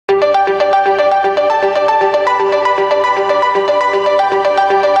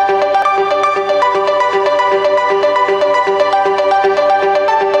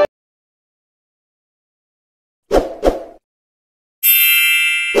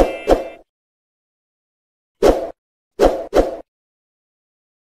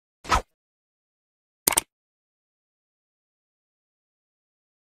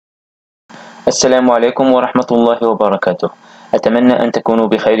السلام عليكم ورحمة الله وبركاته. أتمنى أن تكونوا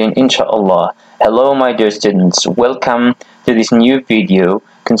بخير إن شاء الله. Hello my dear students, welcome to this new video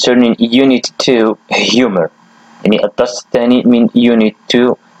concerning Unit 2 Humor. يعني الدرس الثاني من Unit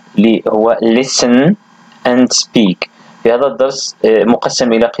 2 اللي هو Listen and Speak. في هذا الدرس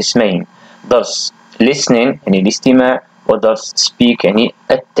مقسم إلى قسمين، درس Listening يعني الاستماع، ودرس Speak يعني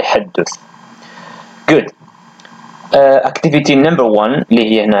التحدث. Good. Activity number 1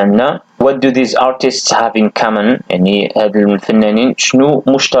 اللي هي هنا عندنا What do these artists have in common؟ يعني هاد الفنانين شنو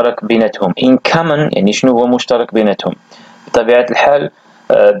مشترك بيناتهم؟ In common يعني شنو هو مشترك بيناتهم؟ بطبيعة الحال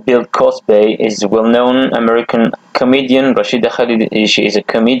Bill Cosby is a well-known American comedian. رشيد خالد she is a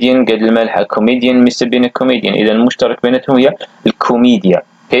comedian. قاد المالحة comedian. Mr. Bean a comedian. إذا المشترك بيناتهم هي الكوميديا.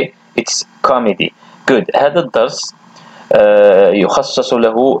 Okay, it's comedy. Good. هذا الدرس يخصص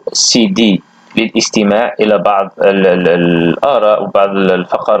له CD للاستماع إلى بعض الآراء وبعض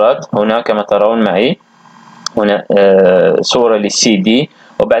الفقرات. هنا كما ترون معي هنا صورة للسي دي،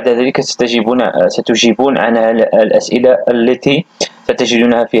 وبعد ذلك ستجيبون عن الأسئلة التي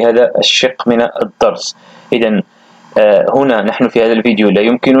ستجدونها في هذا الشق من الدرس. إذن هنا نحن في هذا الفيديو لا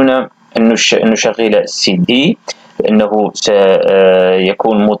يمكننا أن نشغل السي دي لأنه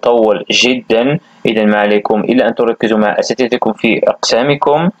سيكون مطول جدا. إذا ما عليكم إلا أن تركزوا مع أساتذتكم في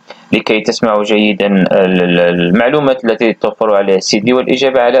أقسامكم لكي تسمعوا جيدا المعلومات التي توفر عليها السي دي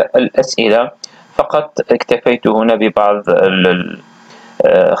والإجابة على الأسئلة. فقط اكتفيت هنا ببعض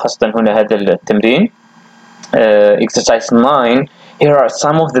خاصة هنا هذا التمرين exercise 9. Here are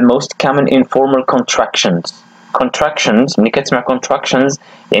some of the most common informal contractions. Contractions ملي كتسمع contractions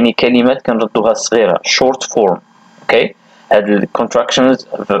يعني كلمات كنردوها صغيرة short form. Okay, هاد ال contractions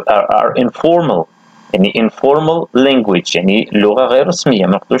are informal يعني informal language يعني لغة غير رسمية.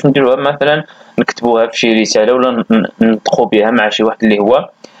 ما نقدروش نديروها مثلا نكتبوها في شي رسالة ولا نطقو بها مع شي واحد اللي هو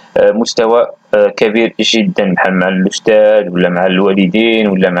مستوى كبير جدا بحال مع الأستاذ ولا مع الوالدين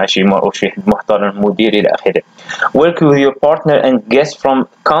ولا مع شي حد محترم مدير إلى آخره. Work with your partner and guess from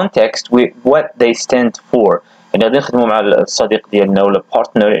context with what they stand for. يعني غادي نخدمو مع الصديق ديالنا ولا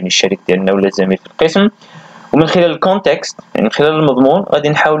partner يعني الشريك ديالنا ولا الزميل في القسم، ومن خلال الكونتكست يعني من خلال المضمون غادي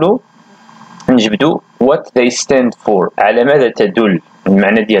نحاولوا نجبدوا what they stand for على ماذا تدل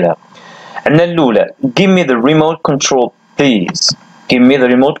المعنى ديالها. عندنا الأولى give me the remote control please. give me the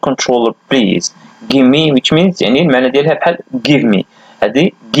remote controller please. give me which means يعني المعنى ديالها بحال give me.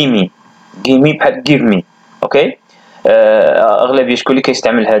 هذه give me بحال give me. اوكي أغلبية شكون اللي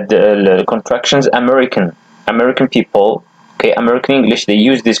كيستعمل هاد الكونتراكشنز American people. Okay, American English they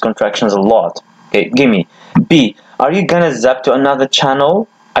use these contractions a lot. Okay, give me. B. Are you gonna zap to another channel?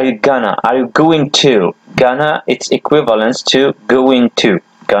 Are you going to? Gonna its equivalence to going to.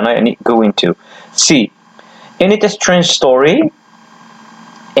 Gonna يعني going to. C. Ain't it a strange story?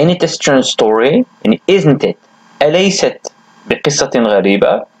 Ain't it a strange story? يعني isn't it? أليست بقصة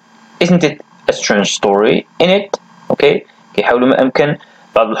غريبة? Isn't it a strange story? In it. Okay. كيحاولوا ما أمكن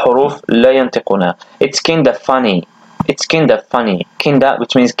بعض الحروف لا ينطقونها. It's kinda funny. It's kinda funny. Kinda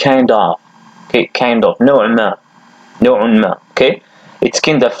which means kind of. Okay, kind of نوع ما. Okay, it's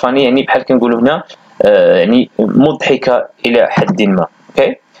kinda funny يعني بحال كنقولوا هنا يعني مضحكة إلى حد ما.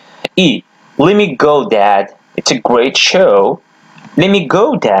 Okay. E. Let me go, Dad. It's a great show. Let me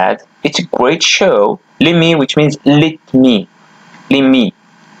go, Dad. It's a great show. Let me which means let me.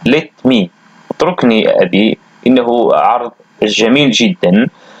 اتركني يا أبي إنه عرض جميل جدا.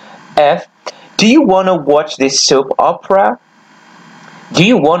 F. Do you wanna watch this soap opera? Do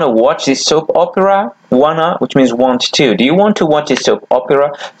you wanna watch this soap opera? Wanna which means want to. Do you want to watch this soap opera?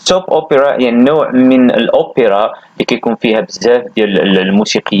 Soap opera يعني نوع من الأوبرا اللي كيكون فيها بزاف ديال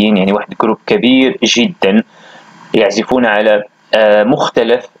الموسيقيين، يعني واحد جروب كبير جدا يعزفون على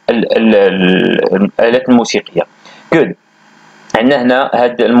مختلف الآلات الموسيقية. Good. عندنا هنا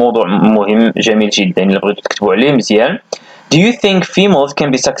هذا الموضوع مهم جميل جدا اللي بغيتو تكتبوا عليه مزيان. Do you think females can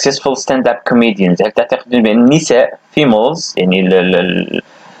be successful stand-up comedians؟ هل تعتقدون بأن النساء females يعني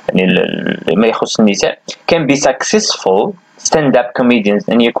ما يخص النساء can be successful stand-up comedians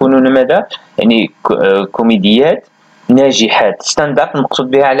أن يكونون ماذا؟ يعني كوميديات ناجحات. stand-up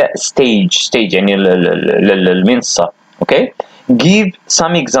المقصود بها على stage يعني المنصة. Okay. Give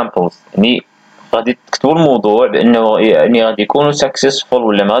some examples يعني غادي تكتبوا الموضوع بانه يعني غادي يكونوا successful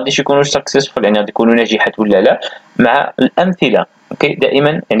ولا ما غاديش يكونوا successful، يعني غادي يكونوا ناجحات ولا لا مع الامثله. اوكي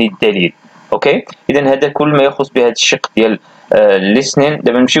دائما يعني الدليل. اوكي اذا هذا كل ما يخص بهذا الشق ديال listening.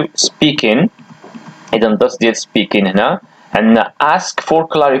 دابا نمشيو speaking. اذا الدرس ديال speaking هنا عندنا ask for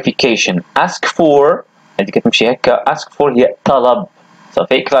clarification. ask for هذه كتمشي هكا. ask for هي طلب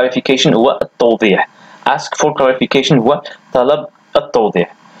صافي. clarification هو التوضيح. ask for clarification هو طلب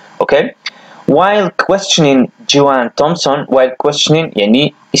التوضيح. اوكي while questioning Joanne Thompson. while questioning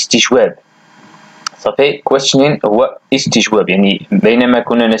يعني استجواب. صافي questioning هو استجواب يعني بينما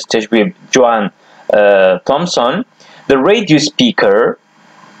كنا نستجوب جوان تومسون. the radio speaker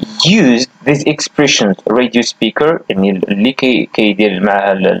used these expressions. radio speaker يعني اللي كيدير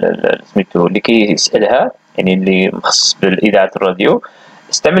معها سميتو اللي كيسألها يعني اللي مخصص بالإذاعة الراديو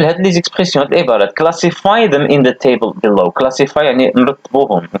استعمل هاد لي زيكسبرسيون هاد العبارات. classify them in the table below. classify يعني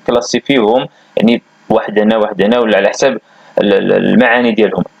نرتبوهم نكلاسيفيوهم يعني وحدنا ولا على حساب المعاني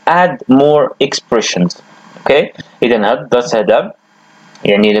ديالهم. add more expressions. اوكي اذا هاد الدرس هذا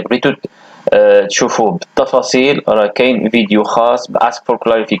يعني الا بغيتو تشوفوه بالتفاصيل راه كاين فيديو خاص ب ask for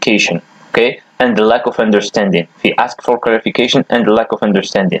clarification. اوكي and the lack of understanding. في ask for clarification and the lack of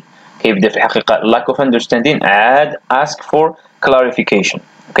understanding كيبدا في الحقيقه lack of understanding عاد ask for clarification.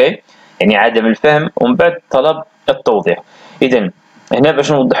 اوكي يعني عدم الفهم ومن بعد طلب التوضيح. اذا هنا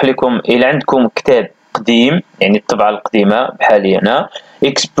باش نوضح لكم الى عندكم كتاب قديم يعني الطبعه القديمه بحالي انا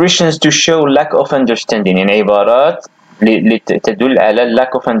expressions to show lack of understanding يعني عبارات اللي تدل على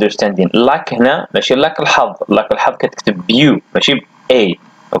lack of understanding. lack هنا ماشي lack الحظ. lack الحظ كتكتب بيو ماشي ب A.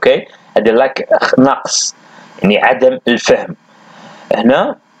 اوكي هذا lack نقص يعني عدم الفهم.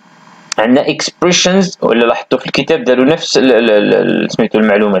 هنا عندنا expressions ولا لاحظتوا في الكتاب داروا نفس سميتو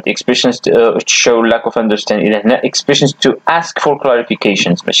المعلومات expressions to show lack of understanding. اذا هنا expressions to ask for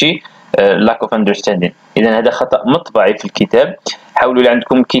clarifications ماشي lack of understanding. اذا هذا خطأ مطبعي في الكتاب. حاولوا اللي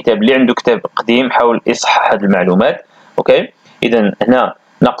عندكم كتاب اللي عنده كتاب قديم حاول يصحح هذه المعلومات. اوكي اذا هنا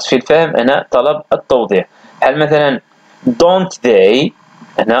نقص في الفهم هنا طلب التوضيح. بحال مثلا don't they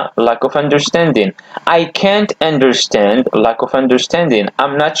هنا lack of understanding. I can't understand lack of understanding.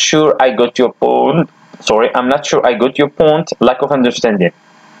 I'm not sure I got your point. Sorry, I'm not sure I got your point. lack of understanding.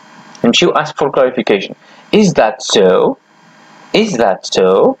 نمشيو ask for clarification. Is that so? Is that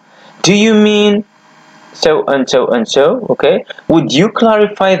so? Do you mean so and so and so? Okay. Would you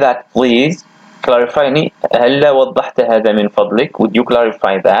clarify that please? Clarify يعني هلا وضحت هذا من فضلك. Would you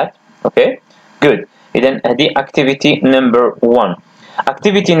clarify that? Okay. Good. إذا هذه activity number 1.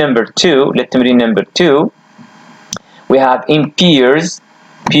 Activity number 2 للتمرين number 2 we have in pairs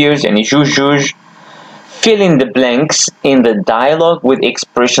يعني جوج fill in the blanks in the dialogue with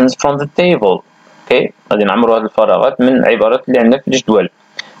expressions from the table. okay غادي نعمروا هذه الفراغات من العبارات اللي عندنا في الجدول.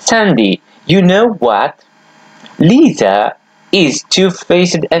 Sandy, you know what? Lisa is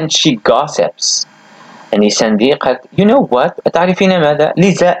two-faced and she gossips. يعني ساندي قالت you know what تعرفين ماذا؟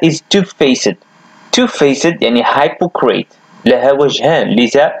 Lisa is two-faced. two-faced يعني hypocrite لها وجهان.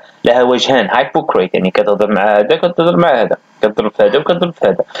 ليزا لها وجهان hypocrite يعني كتهضر مع هذا كتهضر مع هذا كتضرب في هذا وكتضرب في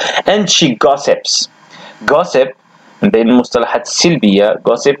هذا. and she gossips. gossip من بين المصطلحات السلبية.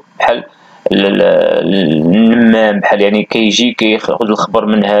 gossip بحال النمام بحال يعني كيجي كياخذ الخبر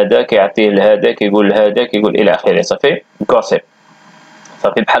من هذا كيعطيه لهذا كيقول لهذا كيقول الى اخره. صافي gossip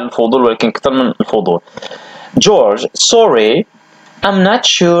صافي بحال الفضول ولكن اكثر من الفضول. George, sorry I'm not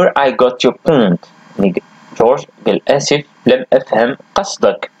sure I got your point. جورج قال آسف لم أفهم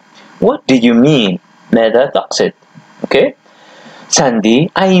قصدك. What do you mean? ماذا تقصد؟ Okay. Sandy,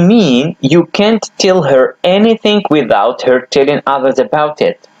 I mean you can't tell her anything without her telling others about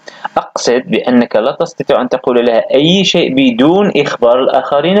it. أقصد بأنك لا تستطيع أن تقول لها أي شيء بدون إخبار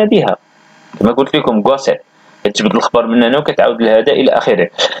الآخرين بها. كما قلت لكم gossip كتجبد الخبر من هنا وكتعاود لهذا إلى آخره.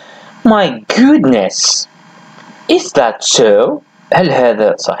 My goodness, is that so? هل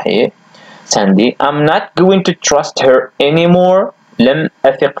هذا صحيح؟ Sandy, I'm not going to trust her anymore. لم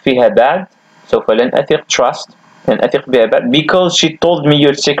أثق فيها بعد. سوف لن أثق trust لن أثق بها بعد because she told me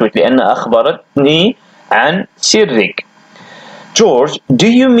your secret لأن أخبرتني عن سرك. George, do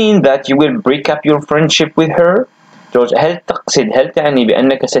you mean that you will break up your friendship with her? George, هل تعني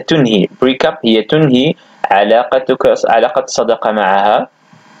بأنك ستنهي break up هي تنهي علاقة صداقة معها؟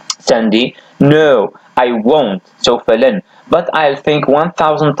 Sandy, no, I won't. سوف لن. But I'll think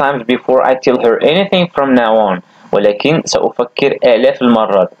 1,000 times before I tell her anything from now on. ولكن سأفكر آلاف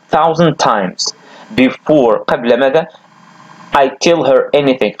المرات 1,000 times before قبل ماذا؟ I tell her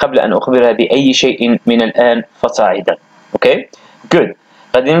anything قبل أن أخبرها بأي شيء من الآن فصاعدا. Okay? Good.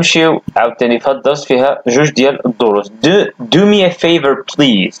 غادي نمشيو عاوتاني في هاد الدرس فيها جوج ديال الدروس. Do me a favor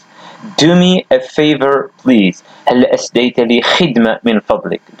please. Do me a favor please. هل أسديت لي خدمة من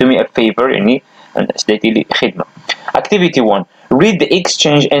فضلك؟ Do me a favor يعني أن أسديت لي خدمة. Activity 1. Read the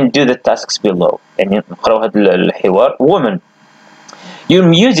exchange and do the tasks below. يعني نقراو هذا الحوار. Woman, your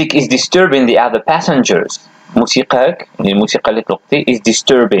music is disturbing the other passengers. موسيقاك يعني الموسيقى اللي تلقتي is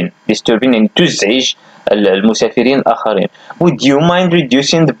disturbing يعني تزعج المسافرين الآخرين. Would you mind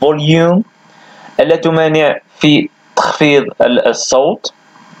reducing the volume? ألا تمانع في تخفيض الصوت؟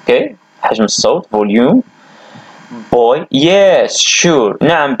 Okay. حجم الصوت volume. Boy yes sure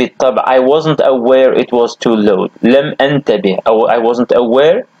نعم بالطبع. I wasn't aware it was too loud. لم أنتبه أو I wasn't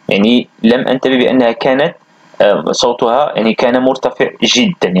aware يعني لم أنتبه بأنها كانت صوتها يعني كان مرتفع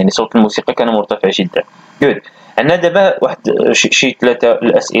جدا، يعني صوت الموسيقى كان مرتفع جدا. good. عندنا دابا واحد شي 3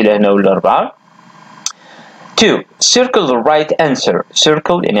 الأسئلة هنا ولا 4. 2 circle the right answer.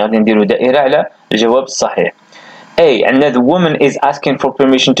 circle يعني غادي نديرو دائرة على الجواب الصحيح. A. And the woman is asking for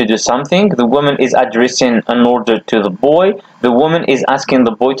permission to do something. The woman is addressing an order to the boy. The woman is asking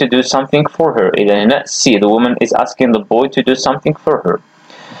the boy to do something for her. إذا هنا C. The woman is asking the boy to do something for her.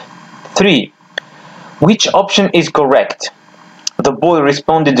 3. Which option is correct? The boy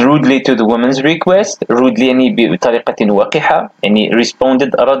responded rudely to the woman's request. rudely يعني بطريقة وقحة، يعني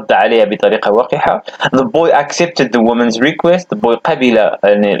responded رد عليها بطريقة وقحة. The boy accepted the woman's request. The boy قبل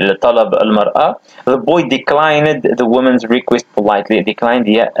يعني طلب المرأة. The boy declined the woman's request politely. declined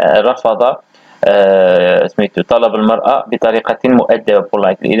هي رفض سميتو طلب المرأة بطريقة مؤدبة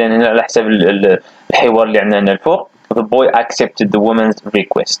politely. إذا هنا على حسب الحوار اللي عندنا هنا الفوق. The boy accepted the woman's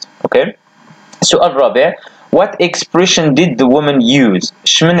request. Okay. السؤال الرابع. What expression did the woman use?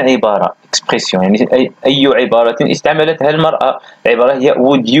 شمن عبارة expression يعني أي عبارة استعملتها المرأة؟ العبارة هي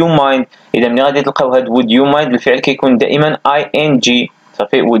would you mind. إذا من غادي تلقاو هاد would you mind الفعل كيكون دائما ing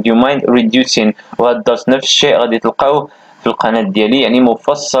صافي. would you mind reducing. وهاد الدرس نفس الشيء غادي تلقاوه في القناة ديالي يعني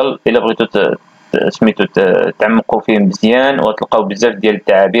مفصل إلا بغيتو سميتو تعمقوا فيه مزيان، وتلقاو بزاف ديال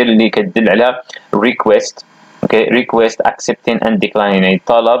التعابير اللي كتدل على request. okay request accepting and declining يعني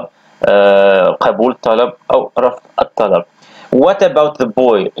طلب قبول الطلب أو رفض الطلب. What about the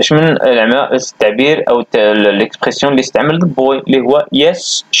boy؟ إيش من التعبير أو الإكسبرسيون اللي استعمل the boy اللي هو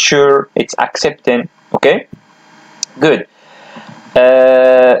yes sure it's accepting. okay good.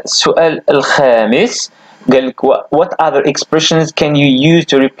 السؤال الخامس قال لك what other expressions can you use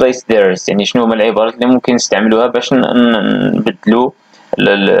to replace theirs؟ يعني شنو هما العبارات اللي ممكن نستعملوها باش نبدلوا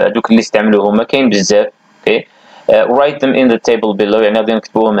هذوك اللي استعملوهم؟ كاين بزاف. okay write them in the table below. يعني غادي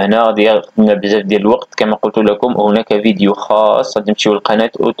نكتبوهم هنا، غادي ياخذنا بزاف ديال الوقت. كما قلت لكم هناك فيديو خاص غادي تمشيو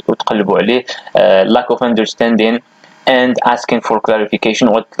للقناة وتقلبوا عليه lack of understanding and asking for clarification،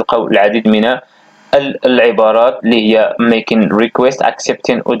 وتلقاو العديد من العبارات اللي هي making request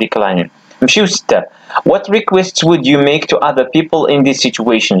accepting و declining. نمشيو 6. What requests would you make to other people in this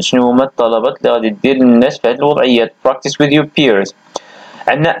situation؟ شنو هما الطلبات اللي غادي دير للناس في هذه الوضعيات؟ practice with your peers.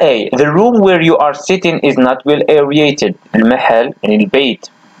 عندنا A. The room where you are sitting is not well aerated. المحل يعني البيت.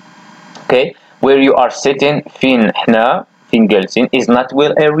 okay where you are sitting فين جالسين is not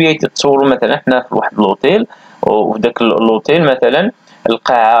well aerated. تصوروا مثلا حنا في واحد الأوتيل، وفي داك الأوتيل مثلا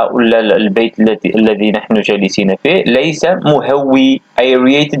القاعة ولا البيت الذي نحن جالسين فيه ليس مهوي.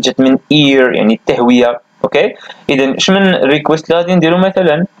 aerated جت من air يعني التهوية. okay إذا اش من request اللي غادي نديرو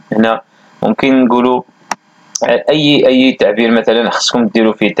مثلا هنا؟ ممكن نقولوا اي تعبير مثلا خصكم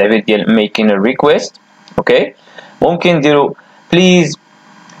ديروا فيه التعبير ديال making a request. okay ممكن ديروا please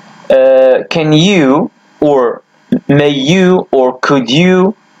can you or may you or could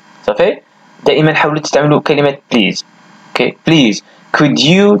you. صافي دائما حاولوا تستعملوا كلمة please. okay please could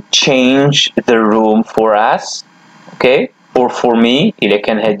you change the room for us. okay or for me إذا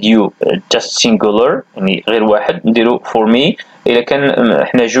كان هاد you just singular يعني غير واحد نديروا for me. إذا كان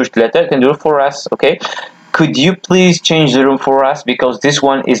احنا جوج ثلاثة كنديروا for us. okay could you please change the room for us because this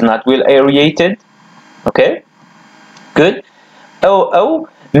one is not well aerated. okay good. Oh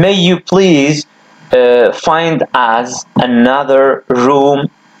may you please find us another room.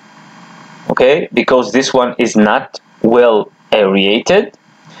 okay because this one is not well aerated.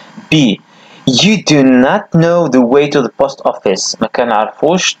 B. You do not know the way to the post office. ما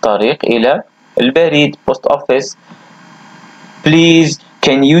كنعرفوش الطريق إلى البريد post office. please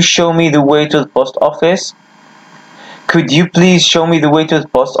can you show me the way to the post office. could you please show me the way to the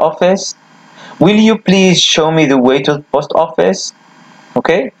post office. will you please show me the way to the post office.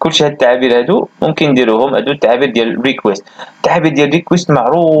 اوكي كلشي هاد التعابير هادو ممكن نديروهم. هادو التعابير ديال request. التعابير ديال request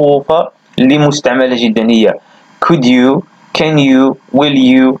معروفة اللي مستعملة جدا هي could you can you will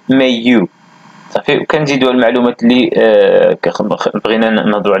you may you. صافي وكنزيدو المعلومات اللي بغينا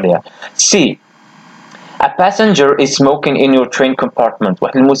نهضروا عليها. C. A passenger is smoking in your train compartment.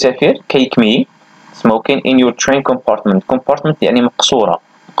 واحد المسافر كيكمي smoking in your train compartment. compartment يعني مقصورة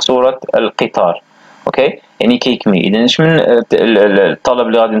القطار. اوكي يعني كيكمي. اذا اش من الطلب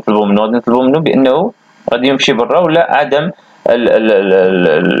اللي غادي نطلبوا منه؟ غادي نطلبوا منه بانه غادي يمشي برا ولا عدم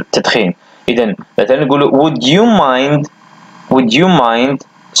التدخين. اذا مثلا نقولوا would you mind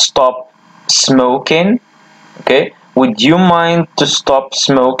stop smoking. okay would you mind to stop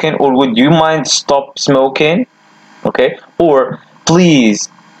smoking or would you mind stop smoking. okay or please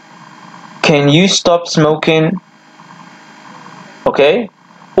can you stop smoking? Okay,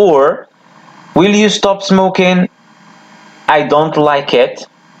 or will you stop smoking? I don't like it.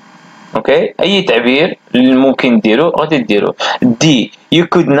 اوكي اي تعبير اللي ممكن نديرو غادي ديرو. دي you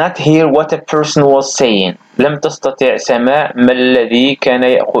could not hear what a person was saying. لم تستطع سماع ما الذي كان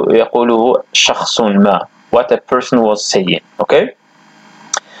يقوله شخص ما. what a person was saying. okay,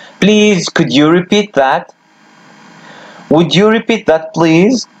 please could you repeat that? would you repeat that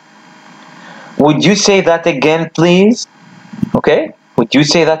please? would you say that again please? okay, would you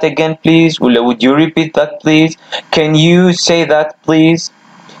say that again please? ولا would you repeat that please? can you say that please?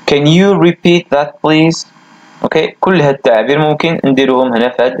 Can you repeat that please? اوكي كل هاد التعابير ممكن نديروهم هنا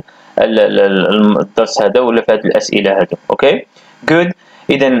في هذا الدرس هذا ولا في هذه الاسئله هذا. اوكي good.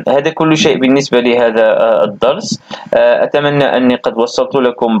 اذا هذا كل شيء بالنسبه لهذا الدرس. اتمنى اني قد وصلت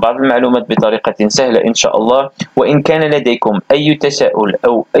لكم بعض المعلومات بطريقه سهله ان شاء الله. وان كان لديكم اي تساؤل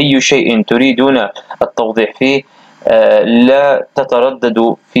او اي شيء تريدون التوضيح فيه لا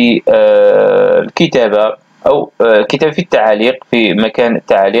تترددوا في الكتابه أو كتابة في التعاليق في مكان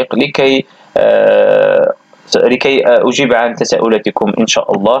التعاليق لكي أجيب عن تساؤلاتكم إن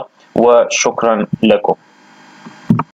شاء الله. وشكرا لكم.